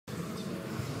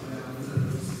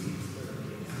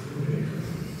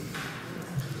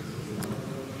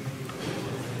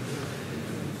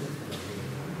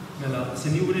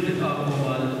Sinjuri nilqakom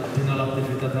għal din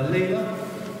l-attività tal-lejla.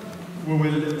 We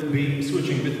will be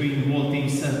switching between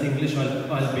Maltese and English.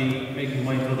 I'll be making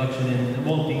my introduction in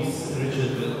Maltese.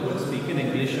 Richard will speak in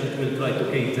English and will try to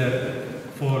cater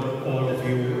for all of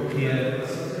you here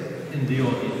in the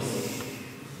audience.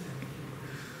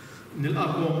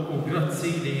 Nilqakom u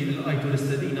grazzi li l-qajtu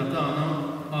l-istedina tagħna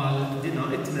għal dina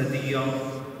it-tnedija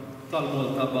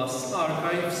tal-Malta Bus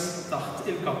Archives taħt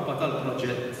il-kappa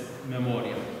tal-proġett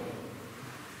Memorja.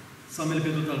 Sa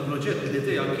mill-bidu tal-proġett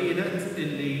l-idea kienet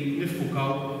illi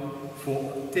nifukaw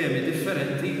fuq temi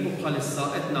differenti u bħalissa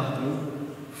qed naħdmu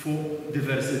fuq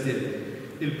diversi temi.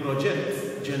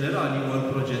 Il-proġett ġenerali huwa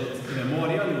l-proġett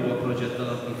Memorja li huwa proġett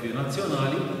tal-Arkivi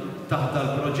Nazzjonali. Taħt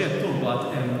tal-proġett imbagħad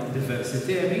hemm diversi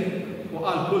temi u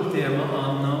għal kull tema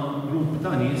għandna grupp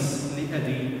ta' nies li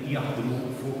qegħdin jaħdmu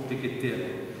fuq dik it-tema.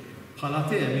 Bħala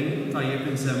temi tajjeb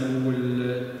insemmu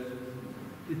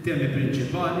il-temi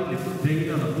prinċipali li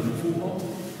f'dejna naħdmu fuqhom.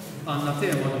 Għandna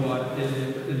tema dwar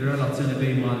il-relazzjoni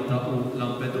bejn Malta u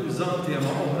Lampedusa,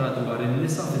 tema oħra dwar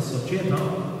in-nisa fis-soċjetà,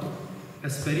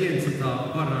 esperjenzi ta'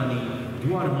 barranin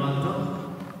dwar Malta,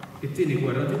 it-tieni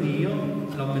gwerra dinjija,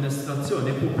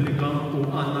 l-amministrazzjoni pubblika u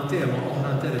għandna tema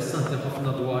oħra interessanti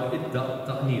ħafna dwar id-daqq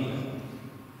ta' qnien.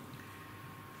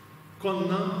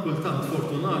 Konna kultant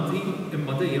fortunati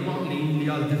imma dejjem għaqlin li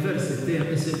għal diversi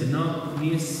temi sibna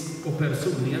nies u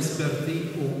persuni esperti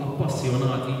u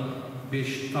appassjonati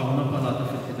biex tawna palata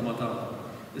fil-ħidma tagħna.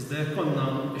 Iżda jekk konna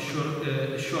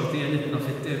x-xorti jenitna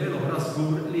fit-temi l-oħra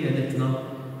żgur li jenitna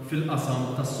fil-qasam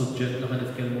tas-suġġett li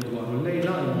ħanitkellmu dwaru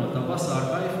l-lejla, il-Malta Bus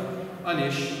Archive,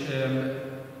 għaliex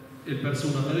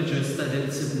il-persuna ta' Richard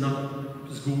Stedall sibna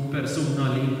żgur persuna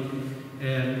li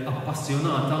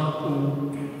appassjonata u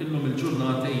illum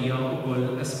il-ġurnata hija wkoll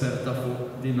esperta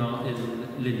fuq dina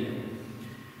il-linja.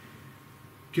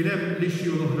 Kien hemm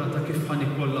l-ixju l-oħra ta' kif ħan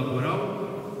ikkollaboraw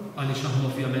għaliex aħna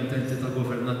ovvjament entità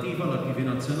governattiva l-Arkivi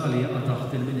Nazzjonali jaqa'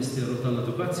 taħt il-Ministeru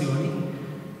tal-Edukazzjoni,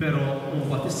 però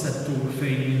mbagħad is-settur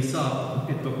fejn jinsab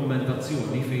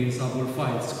id-dokumentazzjoni, fejn jinsabu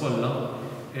l-files kollha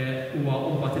huwa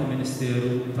mbagħad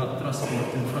il-Ministeru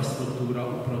tat-Trasport, Infrastruttura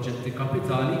u Proġetti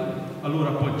Kapitali.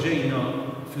 Allura poġġejna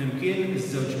flimkien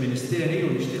iż-żewġ ministeri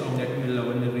u nixtieq hawnhekk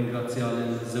mill-ewwel nirringrazzja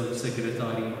lill-żewġ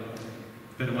segretarji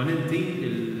permanenti,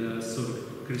 il-Sur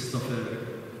Christopher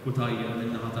Kutajja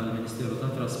min-naħa tal-Ministeru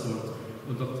tat-Trasport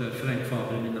u Dr. Frank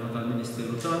Fabri min-naħa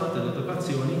tal-Ministeru tagħna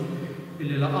tal-Edukazzjoni,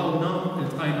 illi laqgħuna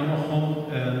iltqajna magħhom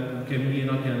kemm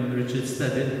jiena kemm Richard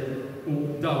Stedall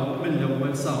u dawn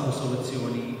mill-ewwel sabu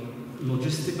soluzzjoni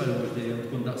loġistika li mhux dejjem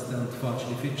tkun daqstant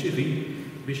faċli fiċ-ċivi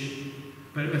biex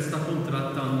permezz ta'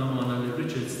 kuntratt għandna magħna lil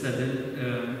Richard Stedall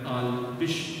għal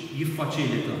biex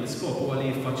jiffaċilita, l-iskop huwa li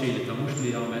jiffaċilita mhux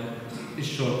li jagħmel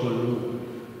ix-xogħol kollu.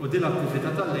 U din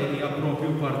l-attività tal-lejl hija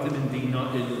proprju parti minn dina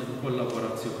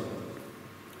il-kollaborazzjoni.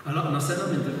 Għalaqna sena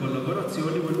minn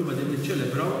il-kollaborazzjoni u llum qegħdin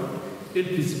niċċelebraw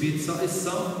il-kisbiet sa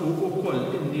issa u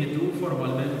wkoll inniedu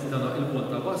formalment dan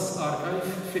il-Malta Bus Archive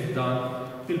fih dan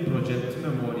il-proġett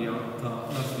Memorja ta'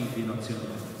 l-Arkivi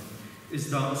Nazzjonali.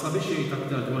 Iżda sabiex jgħid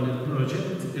aktar dwar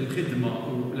il-proġett, il-ħidma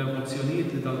u l-emozzjonijiet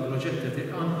li dal-proġett qed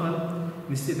iqanqal,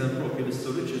 nistieden proprju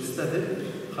lis-Sur Richard Stedall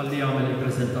ħalli jagħmel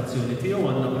il-preżentazzjoni tiegħu.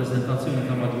 Għandna preżentazzjoni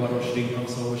ta' madwar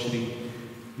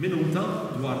 20-25 minuta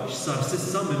dwar x'sar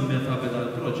s'issa minn meta beda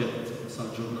l-proġett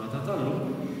sal-ġurnata tal-lum.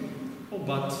 U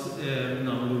mbagħad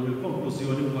nagħmlu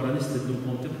l-konklużjoni wara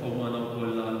nistidnukom tibqgħu magħna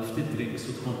wkoll għal ftit drinks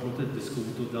u tkomplu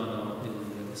tiddiskutu dan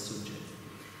is-suġġett.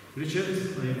 Richard,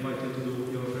 I invite you to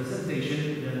do your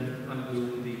presentation, then I'll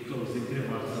do the closing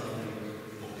remarks after you.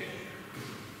 Okay.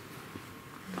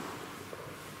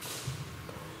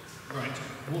 Right,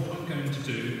 what I'm going to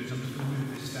do is I'm just going to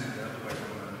move this stand out of the way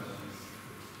from that.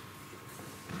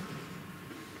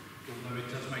 Although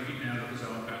it does make it now look as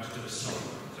though I'm about to do a song,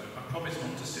 so I promise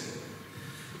not to sing.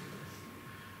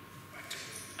 Right,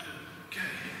 okay.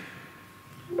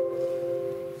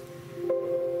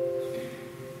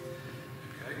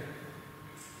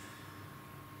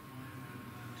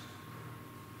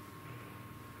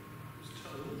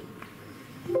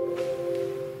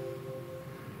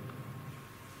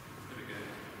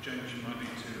 James, you might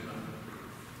need to.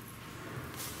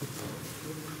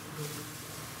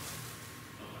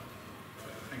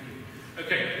 Thank you.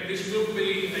 Okay, this will be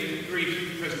a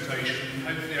brief presentation,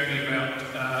 hopefully only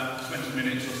about 20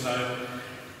 minutes or so.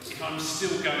 If I'm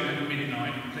still going at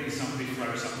midnight, please somebody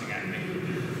throw something at me.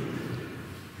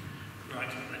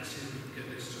 Right, let's see if we can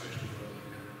get this straight.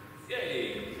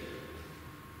 Yay!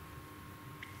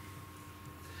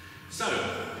 So,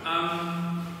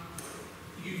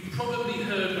 you've probably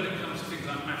heard when it comes to things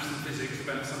like maths and physics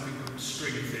about something called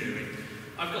string theory.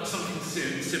 I've got something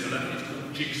similar. It's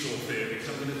called jigsaw theory,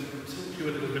 so I'm going to talk to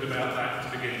you a little bit about that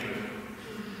to begin with.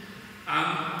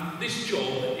 This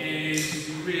job is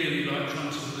really like trying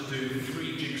to sort of do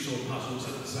 3 jigsaw puzzles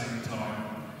at the same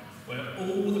time, where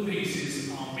all the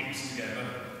pieces are mixed together.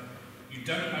 You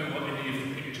don't know what any of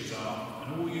the pictures are,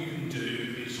 and all you can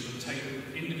do is sort of take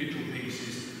individual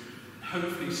pieces and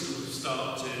hopefully sort of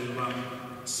start to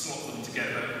slot them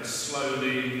together, and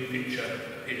slowly the picture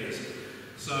appears.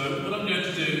 So what I'm going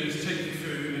to do is take you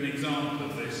through an example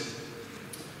of this.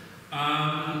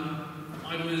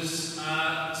 I was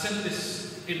sent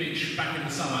this image back in the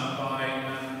summer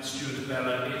by Stuart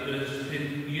Bella. It has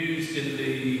been used in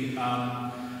the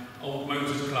Old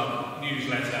Motors Club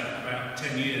newsletter about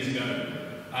 10 years ago.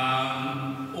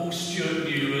 All Stuart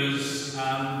knew was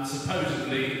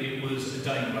supposedly it was a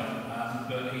Daimler,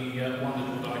 but he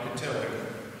wondered what I could tell him.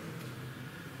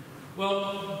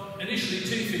 Well, initially 2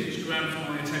 things grabbed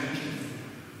my attention.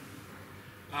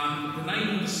 The name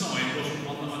on the side wasn't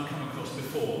one that I'd come across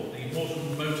before, the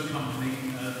Modern Motor Company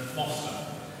Mosta.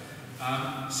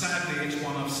 Sadly, it's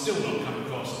one I've still not come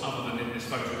across other than in this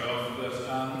photograph, but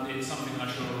it's something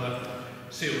I shall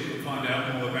see if we can find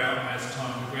out more about as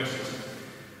time progresses.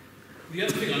 The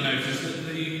other thing I noticed that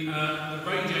the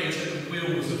radiator and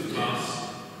wheels of the bus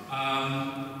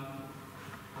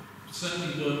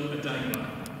certainly weren't a Daimler.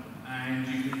 And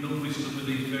you can normally sort of with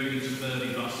these very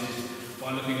early buses,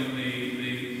 by looking at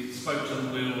the spokes on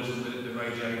the wheels and the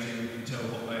radiator, you can tell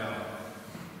what they are.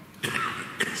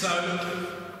 So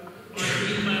I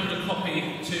emailed a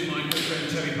copy to my good friend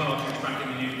Terry Partridge back in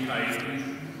the UK, who's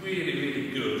really, really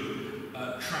good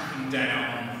at tracking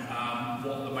down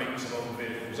what the makes of old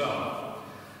vehicles are.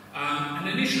 And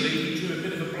initially he drew a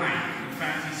bit of a blank. In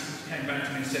fact, he came back to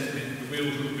me and said that the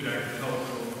wheels look a bit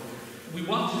agricultural. We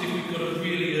wondered if we've got a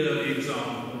really early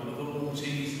example of a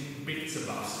Maltese bits of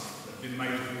bus that have been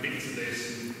made of bits of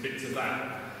this and bits of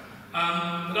that.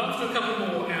 But after a couple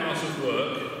more hours of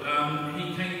work,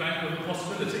 he came back with a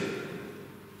possibility.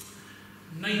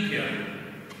 Napier.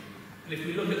 And if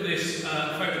we look at this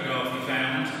photograph he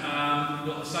found,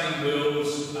 we've got the same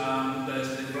wheels,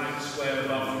 there's the black square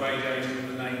above the radiator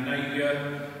with the name Napier,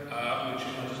 which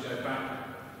if I just go back,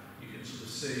 you can sort of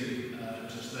see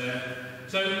just there.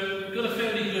 So we've got a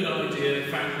fairly good idea of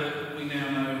the fact that we now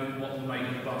know what the make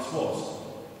of the bus was.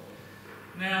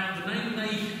 Now, the name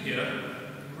Napier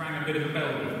rang a bit of a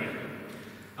bell with me.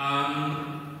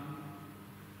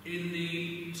 In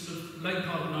the sort of late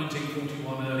part of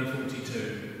 1941, early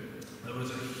 42, there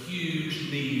was a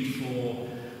huge need for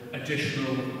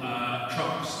additional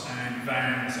trucks and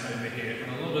vans over here,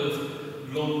 and a lot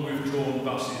of long withdrawn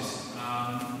buses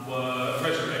were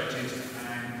resurrected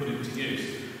and put into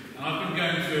use. I've been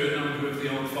going through a number of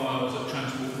the old files at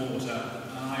Transport Malta,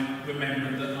 and I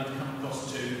remembered that I'd come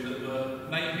across 2 that were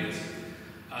Napiers.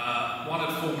 One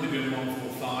had formerly been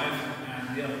 145,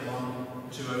 and the other one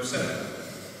 207.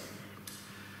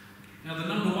 Now, the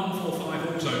number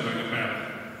 145 also rang a bell,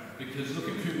 because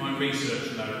looking through my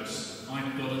research notes,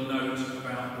 I've got a note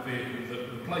about the vehicle that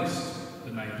replaced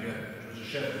the Napier, which was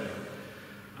a Chevrolet.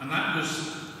 And that was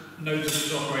noted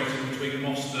as operating between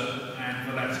Mosta and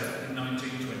Valletta in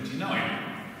 1929.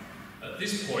 At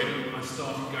this point, I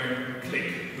started going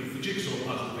click with the jigsaw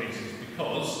puzzle pieces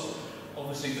because,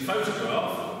 obviously, the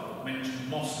photograph mentioned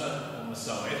Mosta on the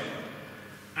side,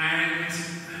 and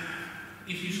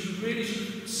if you sort of really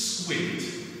sort of squint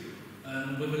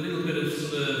with a little bit of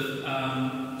sort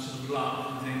of luck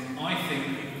and things, I think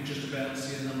you can just about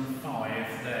see a number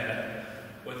 5 there,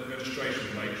 where the registration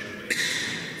plate should be.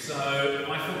 So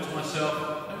I thought to myself,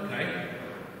 okay,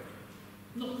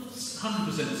 not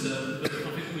 100% certain, but I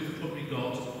think we've probably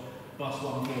got bus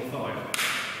 145.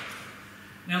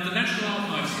 Now, the National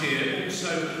Archives here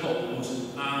also hold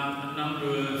a number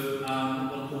of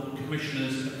what are called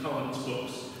commissioners' occurrence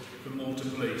books from Malta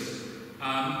Police.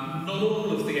 Not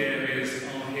all of the areas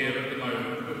are here at the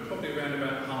moment, but probably around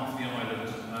about half the island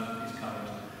is covered.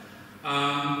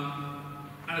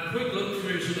 And a quick look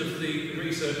through sort of the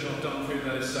research I've done through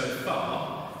those so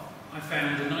far, I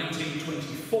found a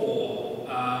 1924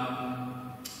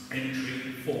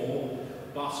 entry for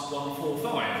bus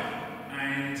 145,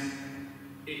 and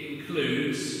it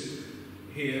includes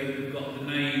here we've got the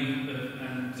name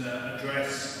and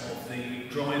address of the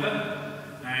driver,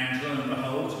 and lo and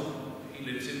behold, he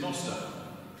lives in Mosta.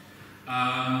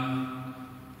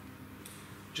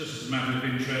 Just as a matter of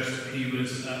interest, he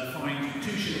was fined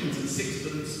 2 shillings and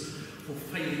 6pence for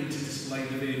failing to display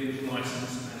the vehicle's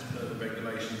licence as per the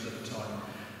regulations at the time.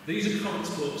 These occurrence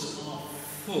books are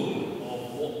full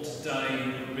of what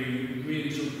today would be really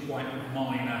sort of quite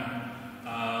minor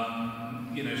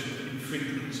sort of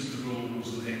infringements of the rules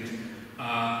and things.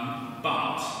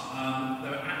 But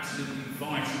they're absolutely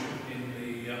vital in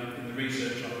the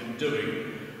research I've been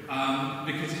doing,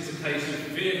 because it's a case of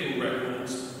vehicle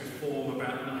records before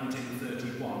about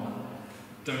 1931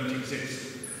 don't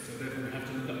exist. So therefore we have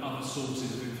to look at other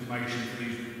sources of information for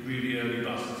these really early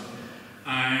buses.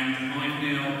 And I've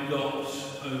now got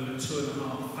over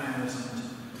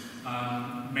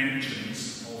 2,500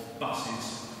 mentions of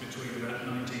buses between about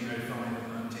 1905 and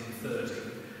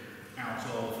 1930 out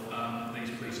of these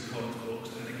police and college books.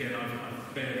 And again,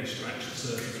 I've barely scratched the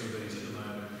surface with these at the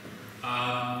moment.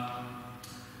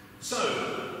 So,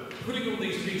 putting all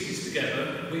these pieces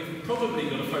together, we've probably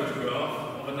got a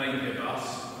photograph of a Napier bus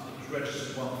that was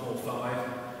registered 145.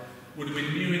 Would have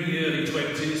been new in the early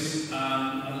 20s. A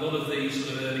lot of these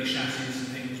sort of early chassis and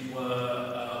things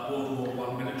were World War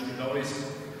I military lorries.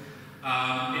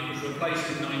 It was replaced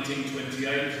in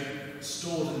 1928,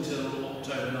 stored until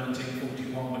October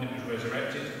 1941 when it was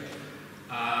resurrected.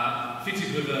 Fitted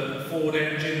with a Ford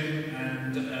engine,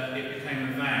 and it became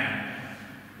a van.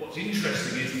 What's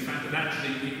interesting is the fact that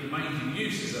actually it remained in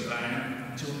use as a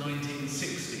van until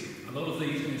 1960. A lot of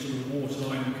these sort of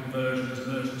wartime conversions,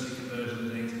 emergency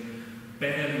conversions things,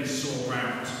 barely saw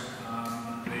out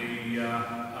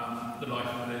the life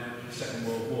of the Second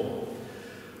World War.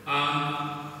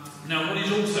 Now, what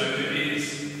is also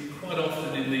is quite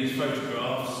often in these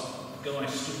photographs, the guy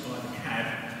stood by the cab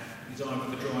is either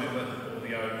the driver or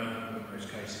the owner, or in most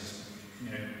cases,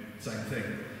 same thing.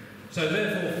 So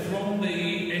therefore, from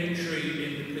the entry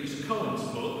in the Police of Collins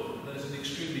book, there's an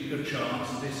extremely good chance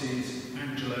this is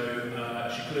Angelo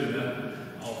Scicluna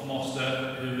of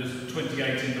Mosta, who was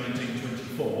 28 in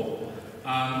 1924.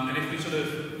 And if we sort of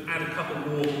add a couple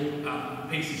more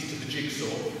pieces to the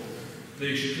jigsaw,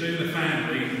 the Scicluna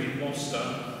family in Mosta,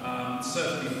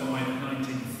 certainly by the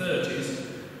 1930s,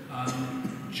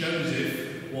 Joseph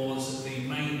was the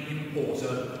main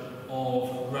importer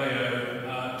of Rayo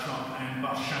truck and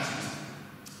bus chassis.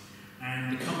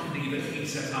 And the company that he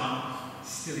set up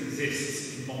still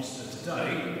exists in Mosta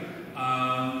today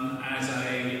as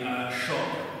a shop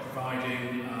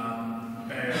providing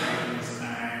bearings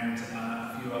and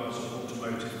a few other sort of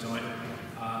automotive type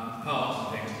parts and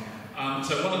things.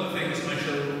 So one of the things I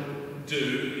shall do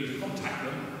is contact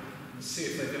them and see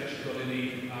if they've actually got any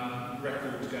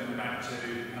records going back to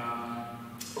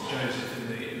Joseph in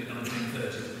the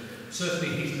 1930s. Certainly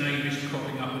his name is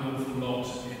cropping up an awful lot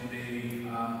in the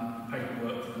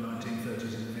paperwork from the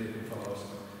 1930s in the vehicle files.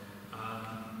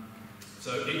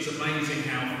 So it's amazing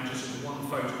how from just one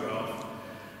photograph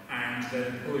and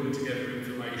then pulling together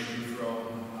information from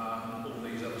all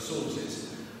these other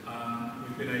sources,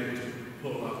 we've been able to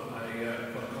pull up quite a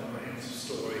comprehensive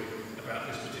story about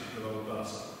this particular old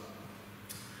bus.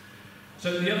 So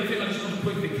the other thing I just want to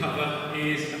quickly cover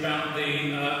is about the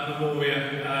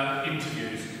Memorja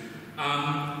interviews.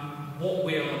 What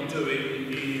we are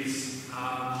doing is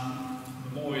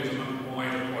Memorja is a much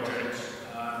wider project,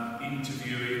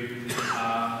 interviewing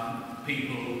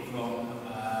people from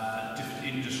different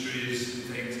industries and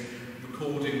things,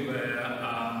 recording their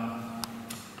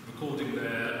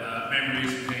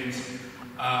memories and things.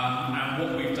 And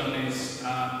what we've done is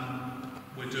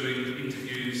we're doing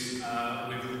interviews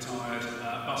with retired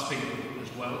bus people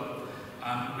as well.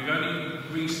 We've only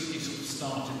recently sort of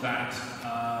started that.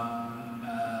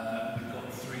 We've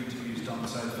got 3 interviews done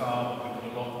so far, but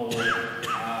we've got a lot more in the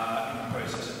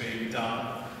process of being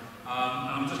done.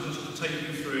 I'm just going to sort of take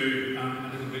you through a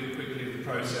little bit quickly of the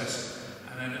process,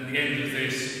 and then at the end of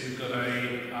this, we've got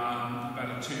about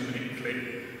a 2-minute clip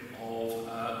of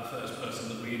the first person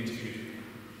that we interviewed.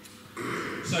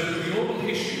 So the oral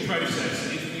history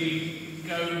process is we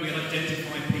go and we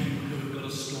identify people who have got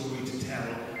a story to tell,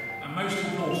 and most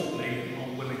importantly,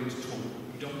 are willing to talk.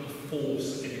 We don't want to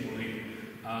force anybody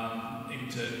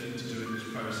into doing this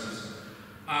process.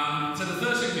 So the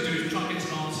first thing we do is try and get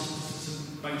some answers to some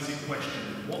basic questions.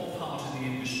 What part of the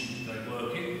industry did they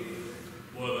work in?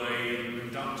 Were they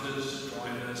conductors,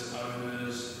 drivers,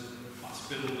 owners, bus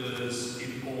builders,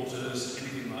 importers,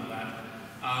 anything like that?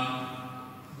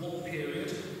 What period?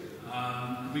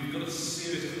 We've got a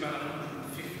series of about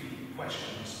 150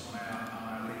 questions on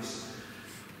our list,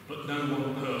 but no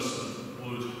one person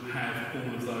would have all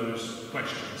of those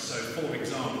questions. So, for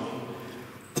example,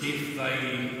 if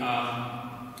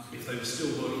they were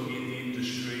still working in the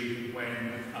industry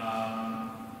when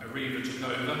Arriva took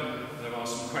over, there are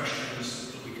some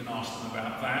questions that we can ask them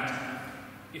about that.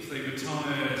 If they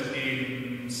retired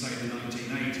in, say, the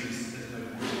 1980s, there's no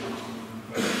point in asking them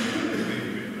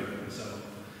questions and so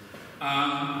on.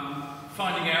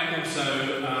 Finding out also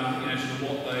sort of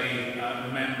what they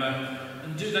remember.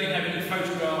 and do they have any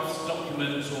photographs,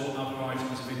 documents, or other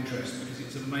items of interest? Because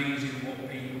it's amazing what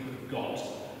people have got.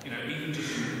 You know, even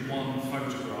just one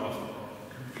photograph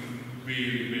can be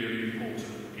really, really important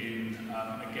in,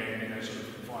 again, you know, sort of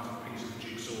finding a piece of the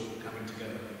jigsaw coming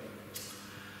together.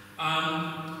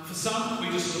 For some, we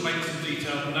just sort of make some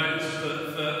detailed notes,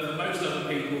 but for most other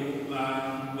people,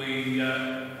 we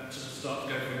sort of start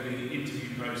to go through the interview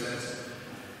process.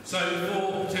 So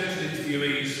for potential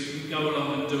interviewees, we go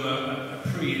along and do a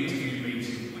pre-interview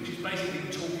meeting, which is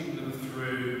basically talking them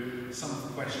through some of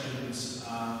the questions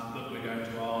that we're going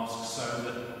to ask, so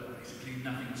that basically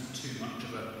nothing's too much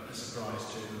of a surprise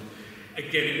to them.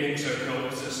 Again, it also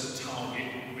helps us target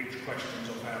which questions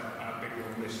of our big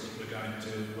long list that we're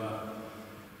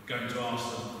going to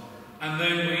ask them. And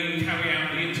then we carry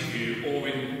out the interview, or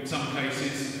in some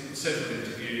cases, several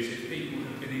interviews. If people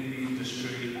have been in the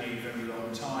industry a very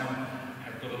long time,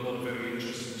 have got a lot of very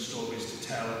interesting stories to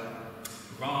tell,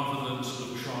 rather than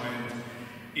sort of try and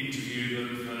interview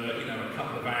them for, you know, a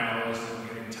couple of hours and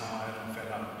getting tired and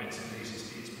fed up with bits and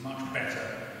pieces, it's much better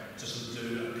to sort of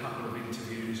do a couple of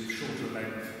interviews of shorter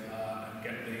length and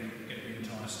get the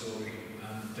entire story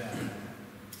down.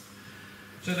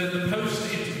 So then the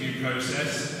post-interview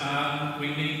process, we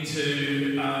need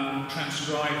to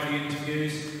transcribe the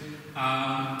interviews.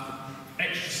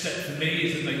 Extra step for me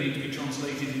is that they need to be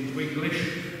translated into English.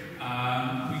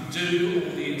 We do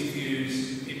all the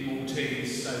interviews in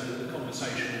Maltese so that the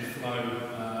conversation will flow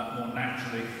more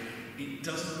naturally. It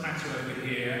doesn't matter over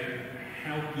here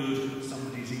how good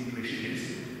somebody's English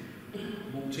is.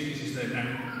 Maltese is their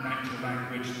natural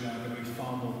language, and they're going to be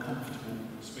far more comfortable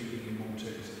speaking in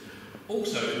Maltese.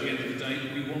 Also, at the end of the day,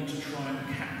 we want to try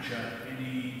and capture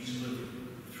any sort of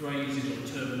phrases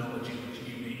or terminology which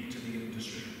are unique to the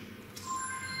industry.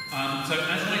 So,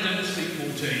 as I don't speak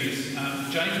Maltese,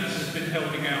 James has been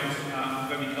helping out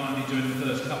very kindly during the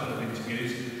first couple of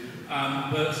interviews,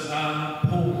 but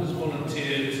Paul has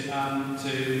volunteered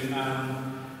to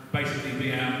basically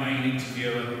be our main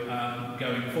interviewer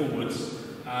going forwards.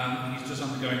 He's just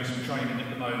undergoing some training at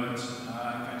the moment. In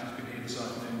fact, he's been here this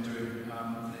afternoon doing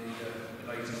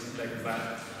the latest leg of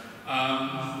that.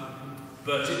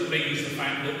 But it means the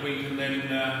fact that we can then,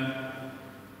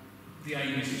 the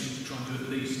aim is to try and do at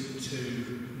least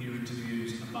 2 new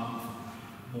interviews a month,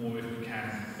 more if we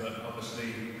can, but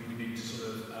obviously we need to sort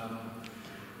of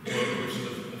work with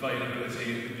sort of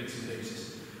availability and bits and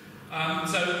pieces.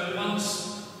 So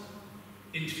once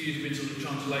interviews have been sort of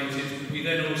translated, we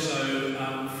then also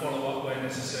follow up where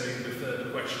necessary with further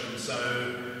questions. So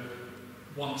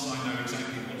once I know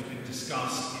exactly what's been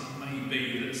discussed, it may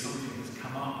be that something has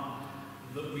come up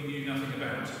that we knew nothing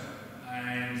about,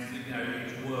 and you know,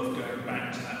 it's worth going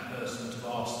back to that person to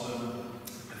ask them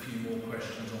a few more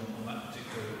questions on that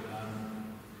particular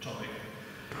topic.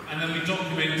 And then we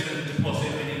document and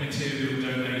deposit any material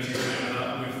donated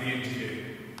with the interview.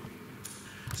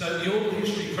 So the oral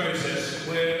history process,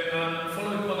 we're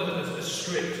following quite a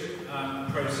strict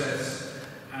process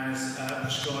as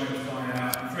prescribed by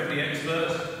our friendly expert,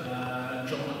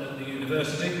 John at the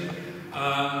university.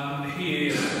 He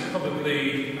is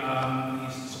probably, he's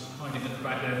hiding at the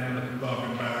back there now looking rather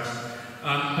embarrassed,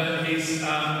 but he's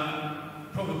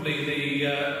probably the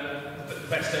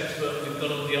best expert we've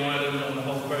got on the island on the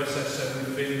whole process, so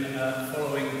we've been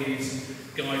following his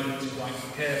guidance quite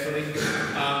carefully.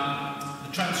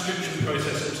 The transcription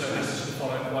process also has to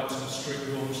follow quite some strict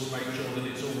rules to make sure that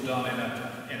it's all done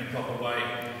in a proper way.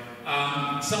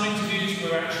 Some interviews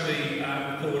we're actually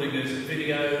recording as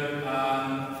video.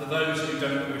 For those who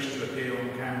don't wish to appear on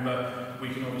camera, we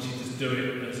can obviously just do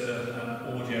it as an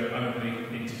audio-only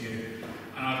interview.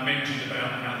 And I've mentioned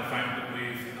about how the fact that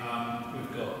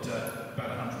we've got about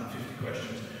 150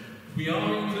 questions. We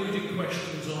are including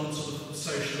questions on sort of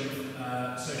social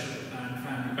and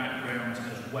family backgrounds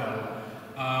as well.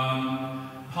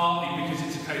 Partly because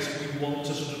it's a case that we want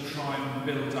to sort of try and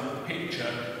build up a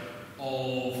picture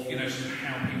of, you know, sort of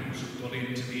how people sort of got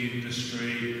into the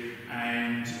industry,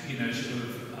 and you know, sort of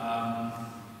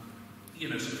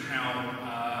how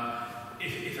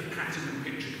if a pattern and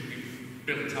picture can be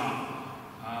built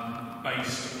up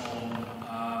based on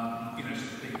you know,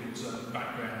 sort of people's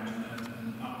background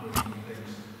and upbringing and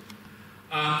things.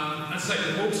 As I say,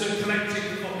 we're also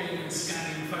collecting, copying and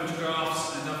scanning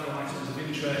photographs and other items of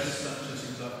interest, such as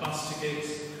things like bus tickets.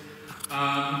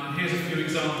 Here's a few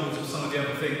examples of some of the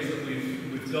other things that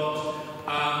we've got.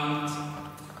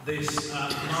 This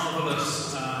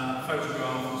marvellous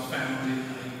photograph was found in a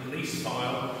police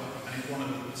file, and it's one of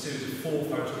a series of 4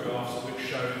 photographs which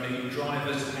show the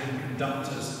drivers and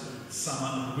conductors' summer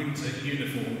and winter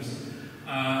uniforms.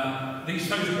 These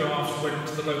photographs went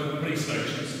to the local police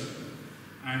stations,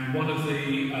 And one of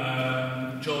the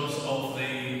jobs of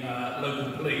the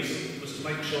local police was to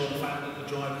make sure the fact that the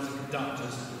drivers and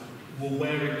conductors were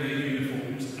wearing their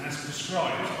uniforms as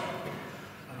prescribed.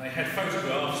 And they had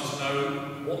photographs to know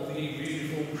what the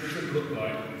uniform should look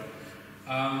like.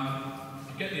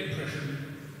 I get the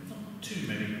impression not too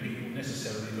many people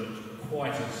necessarily looked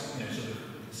quite as, sort of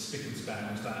spick and span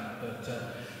as that, but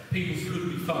people could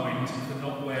be fined for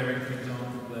not wearing, for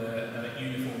example, their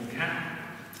uniform cap.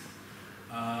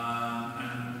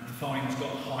 And the fines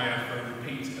got higher for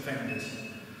repeat offenders.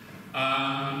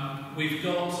 We've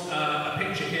got a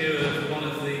picture here of one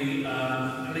of the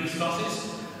police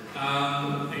buses.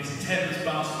 It's a Thames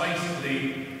bus,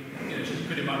 basically,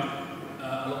 pretty much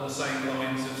along the same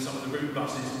lines of some of the route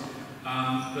buses,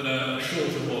 but a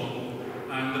shorter one.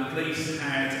 And the police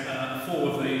had 4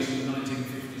 of these from the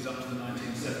 1950s up to the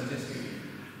 1970s.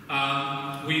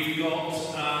 We've got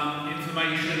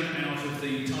information out of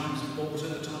the Times of Malta.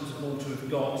 The Times of Malta have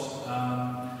got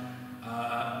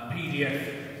PDF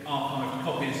archived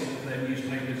copies of their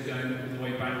newspapers going all the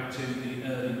way back to the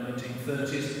early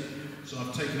 1930s. So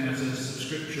I've taken out a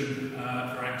subscription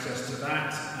for access to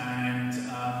that, and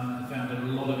found a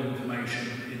lot of information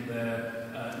in their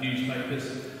newspapers.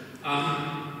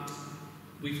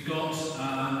 We've got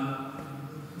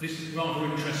this rather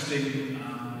interesting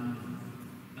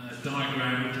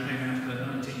diagram which came out of the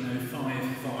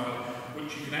 1905 file,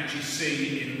 which you can actually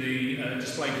see in the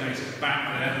display case at the back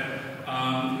there,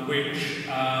 which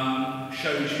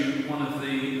shows you one of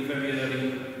the very early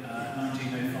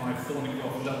 1905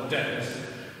 Thornycroft double-deckers.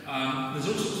 There's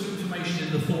all sorts of information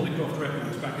in the Thornycroft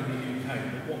records back in the UK,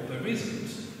 but what there isn't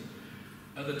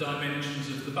are the dimensions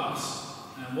of the bus.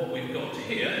 And what we've got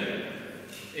here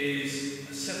is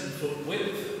a 7-foot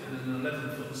width and an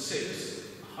 11'6"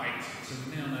 height. So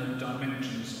we now know the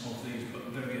dimensions of these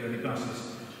very early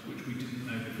buses, which we didn't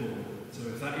know before. So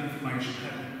if that information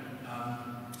hadn't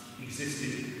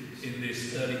existed in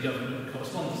this early government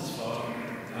correspondence file,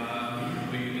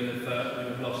 we'd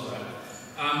have lost that.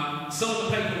 Some of the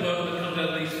paperwork that comes out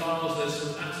of these files, there's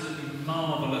some absolutely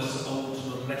marvellous old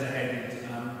sort of letterheaded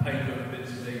paper and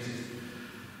bits and pieces.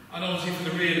 And obviously for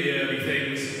the really early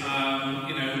things,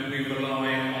 we rely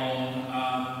on,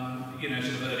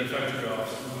 sort of early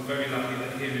photographs. We're very lucky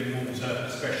that here in Malta,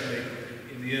 especially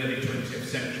in the early 20th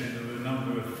century, there were a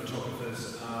number of photographers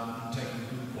taking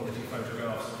good quality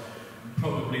photographs. And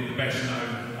probably the best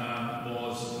known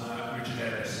was Richard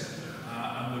Ellis.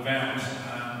 And without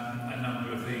a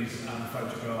number of these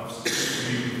photographs,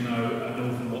 we would know an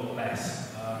awful lot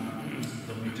less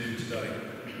than we do today.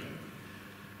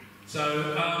 So,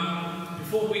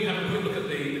 before we have a quick look at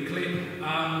the clip,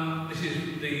 this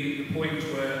is the point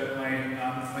where I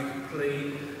make a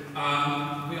plea.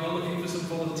 We are looking for some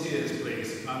volunteers,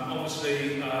 please.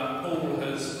 Obviously, Paul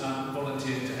has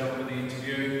volunteered to help with the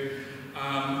interview.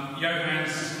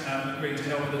 Johann's agreed to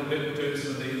help a little bit with doing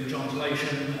some of the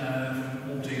translation from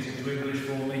Maltese into English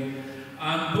for me.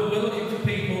 But we're looking for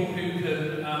people who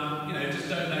can, just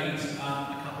donate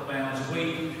a couple of hours a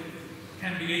week.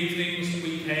 Can be evenings,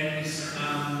 weekends, a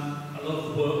lot of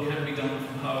the work can be done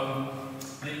from home.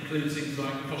 And it includes things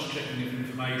like cross-checking of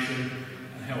information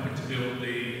and helping to build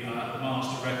the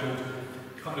master record.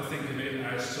 Kind of think of it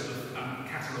as sort of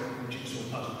catalogue and jigsaw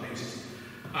puzzle pieces.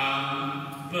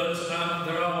 But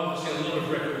there are obviously a lot of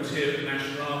records here at the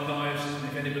National Archives, and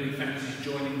if anybody fancies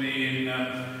joining me in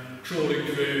trawling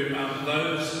through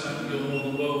those, you're more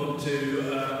than welcome to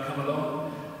come along.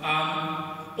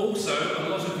 Also, a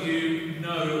lot of you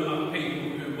know other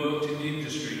people who worked in the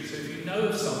industry, so if you know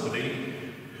of somebody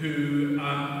who you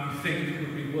think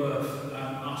would be worth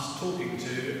us talking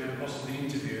to and possibly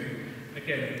interviewing,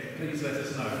 again, please let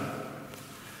us know.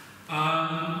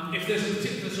 If there's a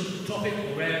particular sort of topic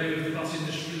or area of the bus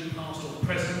industry, past or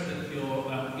present, that you're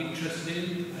interested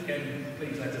in, again,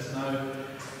 please let us know.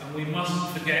 And we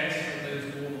mustn't forget that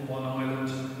there's more than one island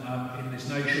in this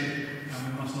nation,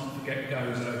 and we must not forget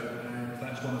Gozo.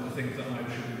 That's one of the things that I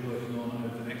should be working on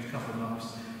over the next couple of months,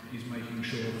 is making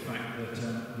sure the fact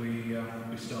that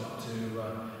we start to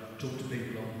talk to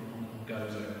people on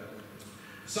Gozo.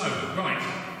 So, right,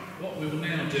 what we will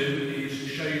now do is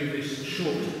show you this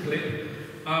short clip.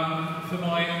 For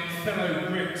my fellow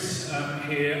Brits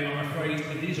here, I'm afraid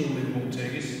it is all in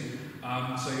Maltese,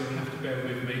 so you'll have to bear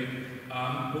with me,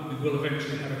 but we will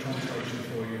eventually have a translation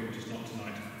for you, which is not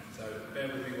tonight. So, bear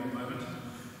with me one moment.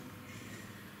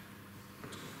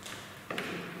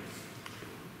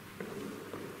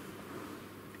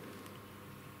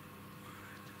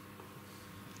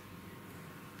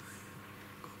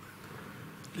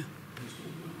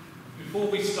 Before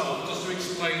we start, just to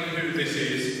explain who this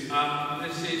is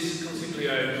consigliere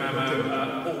Sergio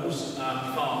Mamo, Paul's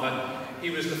father. He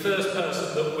was the first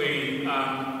person that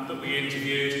we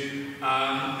interviewed,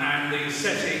 and the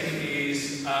setting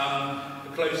is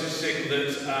the closest thing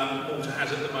that Malta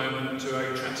has at the moment to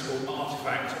a transport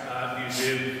artefact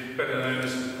museum, better known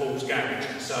as Paul's Garage.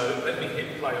 So let me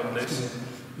hit play on this.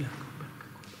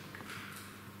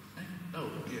 Oh,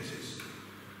 yes, it's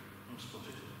not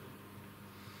spotted.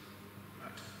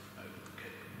 Right,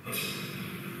 okay.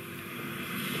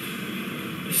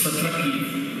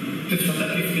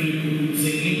 تتفقد كيف يكونوا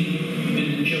زينين من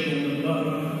الجو من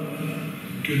برا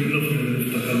كانوا نفهم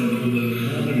افتكروا هذا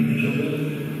الخادم من الجبل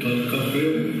تاع الكافيه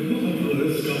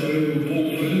وريس كافيه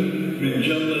وبوفل من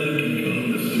جبل كان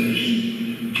ديستنيشن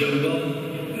جبل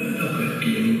هذا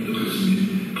كانوا دخسمين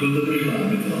كل ده بيطلع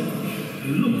بيطلع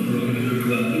اللهم فرق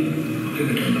الكلامي كان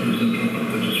مثلا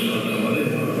كان سؤال عليه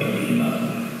كلمه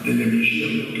دلميشيه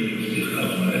كان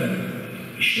يخاف معاه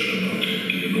الشرطه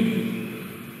كانوا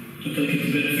فكان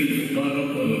كتبان فيه في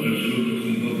الطارق ولا بيرسلوا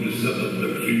لكم بالزبط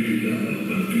بكفيه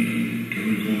بكفيه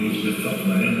كانوا يكونوا زبطات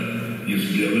معايا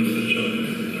يزبيعوا الزجاج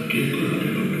كيف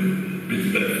كانوا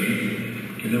بيتباع فيه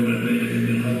كانوا معايا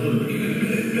من هذول كانوا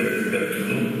بيتباع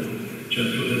فيهم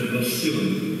كانوا الباستيون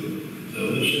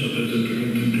هذا الشيء مثلا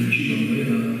كنت نجيهم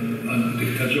هنا عن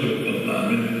تحتاجوا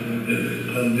بالطعام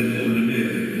هذا الأولمية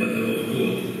ماذا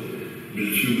هو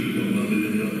بالفيول وماذا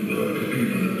براكبين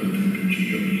على كنت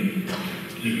نجيهم هنا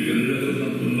يبقى لازم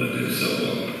نقول ما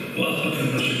تتسوى وأعتقد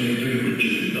المشاريع غير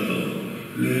الجديد هذا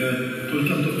لا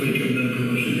تلتقط في جملة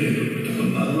المشاريع تكون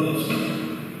مع الراس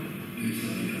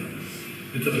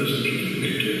أنت لازم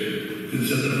تتذكر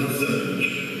تنزل الرزاج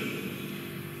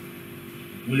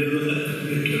ولا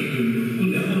تتذكر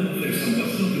ولا عمل ليس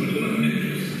مقصود بالقرآن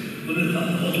ولا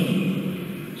تعطون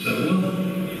سواء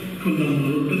كنا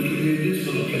نرد بالكلمات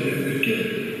صار كلام ذكر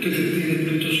تتذكر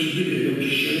بالتشبيه يوم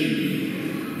الشريف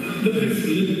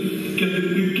كان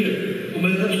بالكاد وما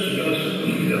يقدرش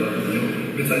يا رب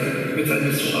مثل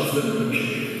السؤال ده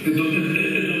بدون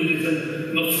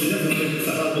نفسيا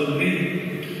صعب بين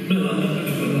ما انا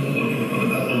كنت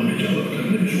انا بجاوب كان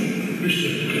نمشوا مش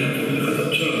كلام اللي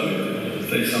خدت شرع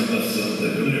فيسام بس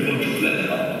كل يوم لا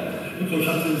وكل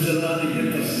حد الزلاليه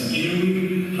تسجيوي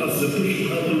خاصه كل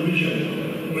هذا بجاوب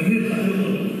ومن هذا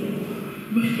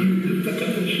ما يريد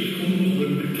تكتب شيء يكون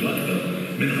بالتراكتر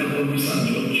من هذا المسان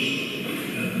جورج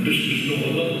باش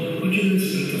نوضا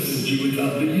وجلس التسجيل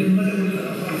تعبيا ما يقول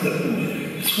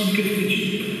شلون كيف تجي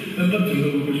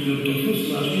نبدلوا باش نطفص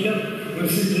العشيه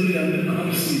ونسيبوا لي عند نهار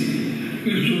السنين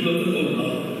الجوله الاولى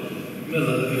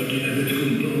ماذا كيف هذا تكون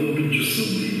ضروري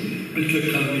بالجسدي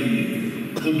بالكلاميه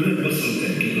وبلا بصر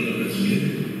كذا رسميا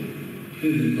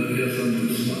هذه ماريا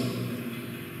سانتسما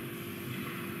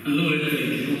Allora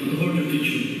ricordo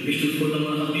dici, questo è il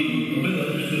fondamentale amico, non è la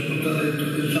portata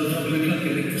dell'altra applicata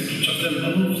che c'è del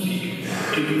Malowski,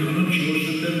 che non conosci lo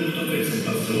scelto da testa,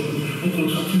 pastor, o con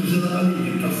la finziale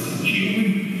di tassiggiui,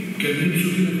 che è il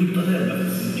suo di puntarella,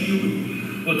 tassiggiui,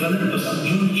 o talento San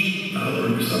Giorgio,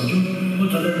 allora San Giorgio, o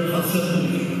talento Hassan,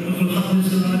 o con la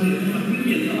finziale, ma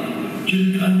quindi là, c'è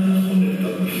il canale connetta,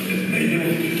 e io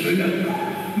ti spiego.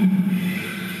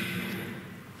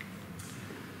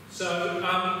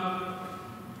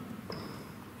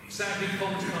 Sadly,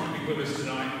 Pons can't be with us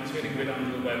tonight. He's feeling a bit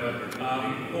under the weather.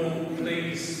 Paul,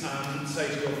 please say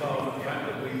to your father the fact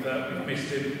that we've missed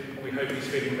him. We hope he's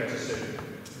feeling better soon.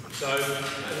 So,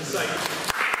 as I say,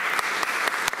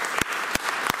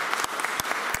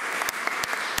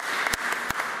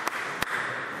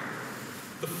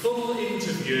 the full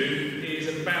interview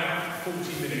is about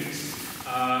 40 minutes.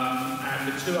 And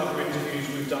the two other interviews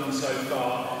we've done so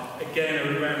far, again,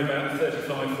 are around about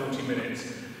 35-40 minutes.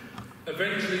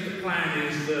 Eventually, the plan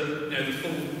is that the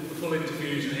full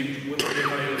interviews and things will be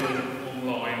available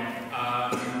online.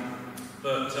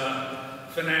 But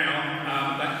for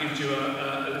now, that gives you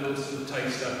a little sort of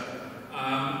taster.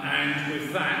 And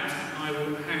with that, I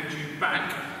will hand you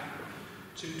back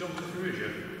to Dr. Farrugia.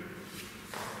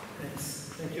 Thanks.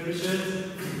 Thank you, Richard.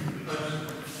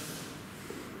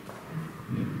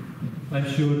 I'm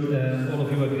sure all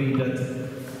of you agree that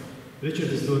Richard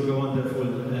is doing a wonderful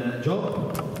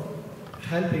job.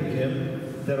 Helping him,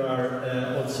 there are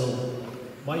also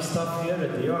my staff here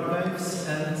at the archives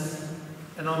and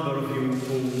a number of you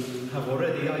who have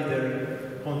already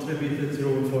either contributed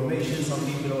through information. Some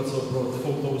people also brought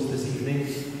photos this evening,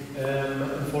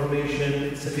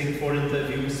 information, sitting for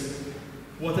interviews.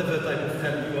 Whatever type of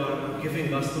help you are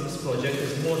giving us to this project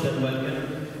is more than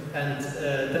welcome, and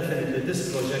definitely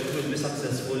this project will be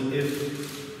successful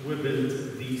if we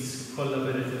build these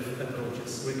collaborative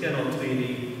approaches. We cannot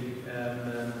really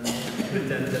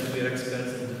pretend that we are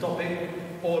experts in the topic.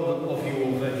 all of you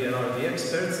over here are the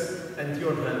experts, and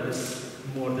your help is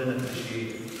more than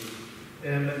appreciated.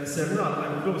 Sernal,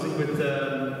 I'm closing with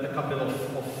a couple of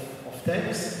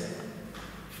thanks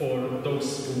for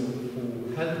those who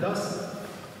helped us.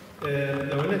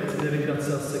 L-għonet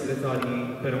nirringrazzja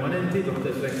s-segretarji permanenti,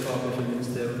 Dr. Frank Fabi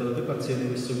fil-Ministeru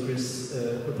tal-Edukazzjoni u s-Sur Chris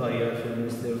Kutajja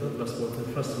fil-Ministeru tal-Trasport u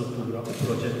Infrastruttura u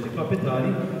Proġetti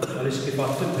Kapitali, għaliex kif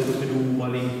għad fil-bidu kienu huma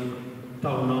li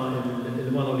tawna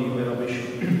il-mano libera biex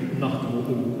naħdmu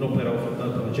u noperaw fuq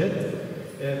tal-proġett.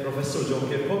 Professor John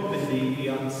Kirkhope, li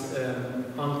jgħat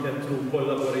anke through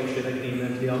collaboration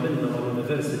agreement li għamilna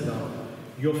għall-Università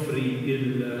joffri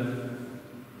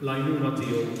l-għajnuna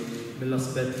tiegħu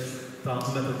mill-aspett ta'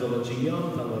 metodoloġija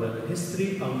tal-oral history,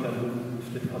 anke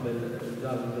ftit qabel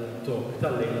dal-talk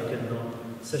tal-lejla kienna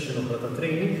session oħra ta'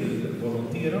 training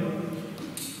il-volontira.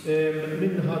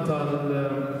 Minħa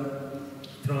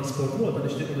tal-Transport Malta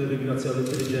nixtieq nirringrazzjaw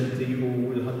l-dirigenti u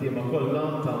l-ħaddiema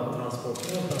kollha ta' Transport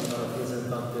Malta għandna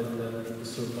rappreżentant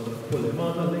il-Sur Konrad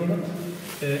Pulleman għalejna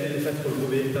li fetħu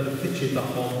l-gubien tal-uffiċċji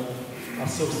tagħhom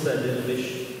għas-Sur Stedall biex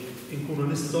inkunu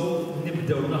nistgħu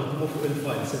nibdew naħdmu fuq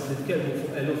il-files, qed nitkellmu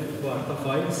fuq eluf kbar ta'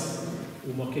 files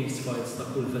huma case files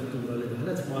ta' kull vettura li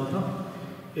daħlet f'Malta,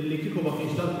 illi kieku ma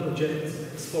kienx dan proġett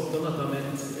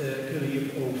sfortunatament kienu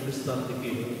jibqgħu fl-istat li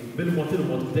kienu. Bil-mod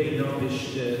il-mod bdejna biex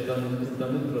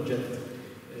dan il-proġett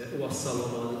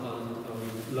wassalhom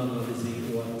għall-analiżi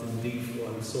u għall-tindif u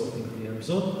għall-sorting li hemm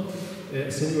bżonn.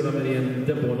 Sinjura Marjan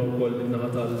Debona wkoll min-naħa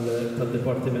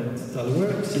tal-Dipartiment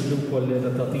tal-Works, illi wkoll li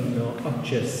qiegħda tagħtina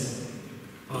aċċess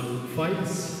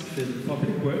għal-files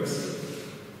fil-Public Works.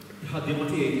 Il-ħaddiema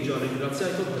tiegħi ġa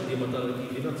ringrazzjajthom, ħaddiema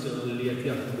tal-Arkivi Nazzjonali li qed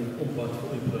jaħdmu mbagħad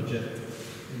fuq il-proġett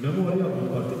Memorja, b'mod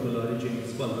partikolari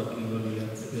James Baldacchino li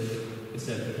qed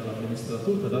iservi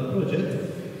tal-amministratur ta' dan-proġett.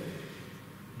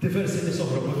 Diversi nies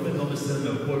oħra kont minnhom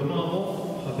issemmew Paul Mamo,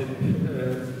 ħabib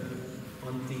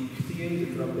antik tiegħi li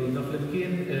trabbejna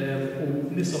flimkien u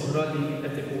nies oħra li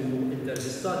qed ikunu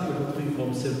intervistati u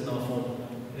minnhom sirt nafhom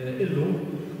illum.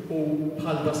 U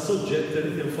bħal da s-suġġett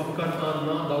irid infakkar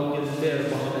għandna dawk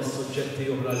il-4-5 suġġetti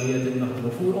oħra li qegħdin naħdmu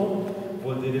fuqhom,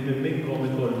 volli li minn minnkom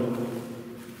ikollu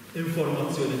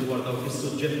informazzjoni dwar dawk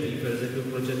is-suġġetti, pereżempju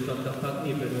l-proġett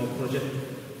tat-Tnieper huwa proġett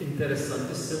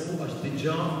interessantissimu għax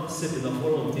diġà sibna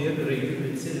volunteer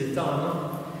rated li tagħna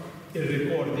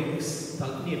ir-recordings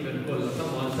tal-Tnieper kollha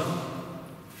ta' Malta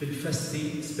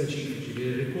fil-festi speċifiċi,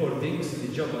 il-recordings li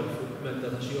ġabar fuq medda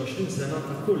ta' xi 20 sena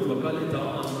ta' kull lokalità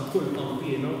għandna kull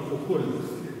kampjena u kull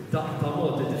ta'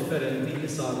 modi differenti li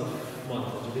saru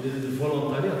f'Malta. Ġifieri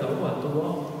il-volontarjat hawnhekk huwa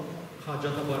ħaġa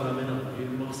ta' barra minn hawn.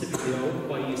 Ma ħsibx li hawn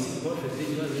pajjiż ieħor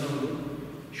fid-dinja li għandu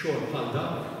xogħol bħal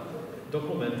dak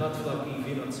dokumentat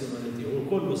fl-Arkivi Nazzjonali tiegħu.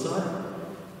 Kollu sar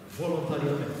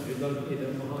volontarjament,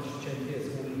 dal-bniedem ma ħax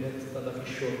ċenteżmu wieħed ta' dak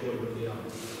ix-xogħol kollu li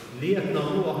għamlu. Li qed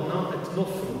nagħmlu aħna qed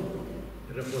noffru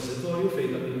repożitorju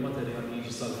fejn dak il-materjal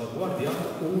jiġi salvagwardjat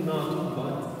u nagħtu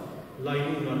mbagħad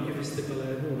l-għajnuna arkivistika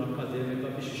l-għajnuna akademika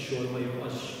biex ix-xogħol ma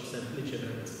jibqax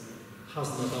sempliċement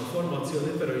ħażna ta'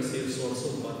 informazzjoni, però jsir sors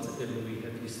mbagħad illi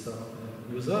wieħed jista'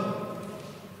 juża.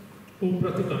 U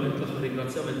pratikament l-aħħar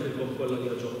ringrazzjament ilkom kollha li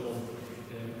ġobhom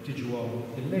tiġu hawn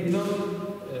il-lejla.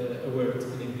 A word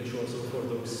in English also for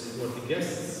those worthy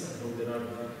guests. I know there are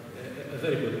a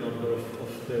very good number of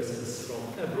persons from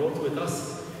abroad with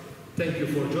us. Thank you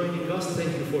for joining us.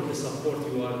 Thank you for the support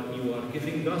you are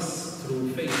giving us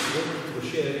through Facebook, through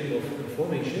sharing of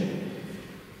information.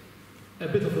 A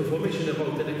bit of information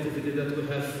about an activity that we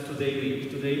have today week.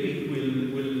 Today week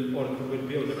we'll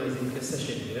be organizing a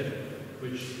session here,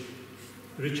 which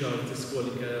Richard is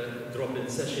calling a drop-in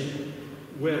session,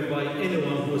 whereby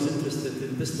anyone who is interested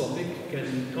in this topic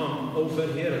can come over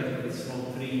here. I think it's from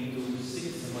 3 to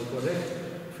 6, am I correct?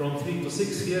 From 3 to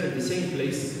 6 here in the same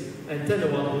place. And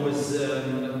anyone who is,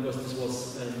 of course this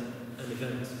was an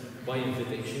event by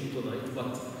invitation tonight,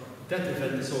 but that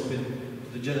event is open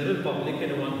to the general public.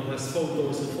 Anyone who has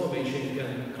photos, information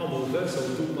can come over,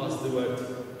 so do pass the word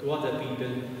to other people.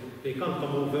 They can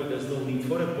come over, there's no need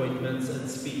for appointments, and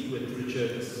speak with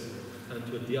Richard and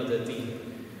with the other team,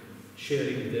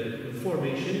 sharing the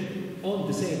information. On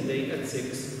the same day at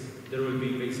 6, there will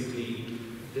be basically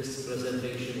this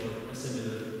presentation or a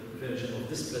similar version of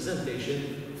this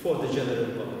presentation for the general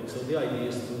public. So the idea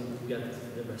is to get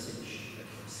the message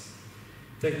across.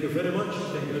 Thank you very much.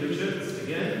 Thank you, Richard.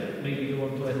 Again, maybe you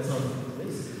want to add something,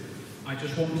 please? I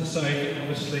just want to say,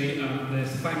 obviously,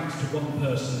 there's thanks to one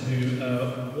person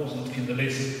who wasn't in the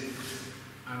list,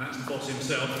 and that's the boss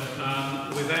himself.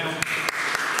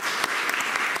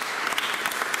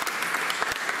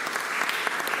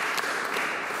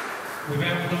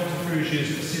 Without Dr. Farrugia's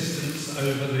assistance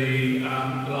over the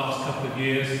last couple of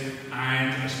years,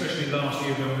 and especially last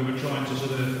year when we were trying to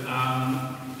sort of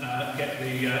get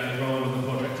the role of the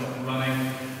project up and running,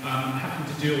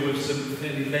 having to deal with some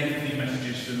fairly lengthy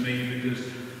messages from me, because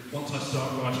once I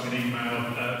start writing an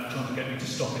email, trying to get me to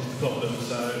stop is the problem.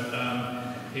 So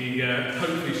he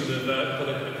hopefully sort of got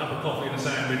a cup of coffee and a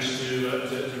sandwich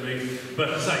to read. But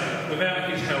to say, without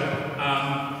his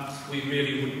help, we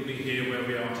really wouldn't be here where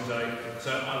we are today.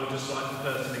 So I would just like to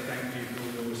personally thank you for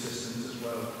all your assistance as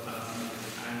well,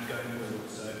 and going forward.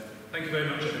 So thank you very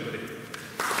much, everybody.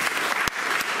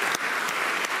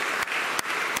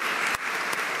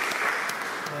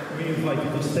 We invite you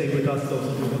to stay with us, those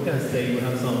of you who can stay. We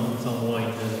have some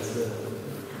wine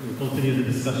and we'll continue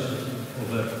the discussion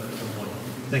over some wine.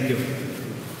 Thank you.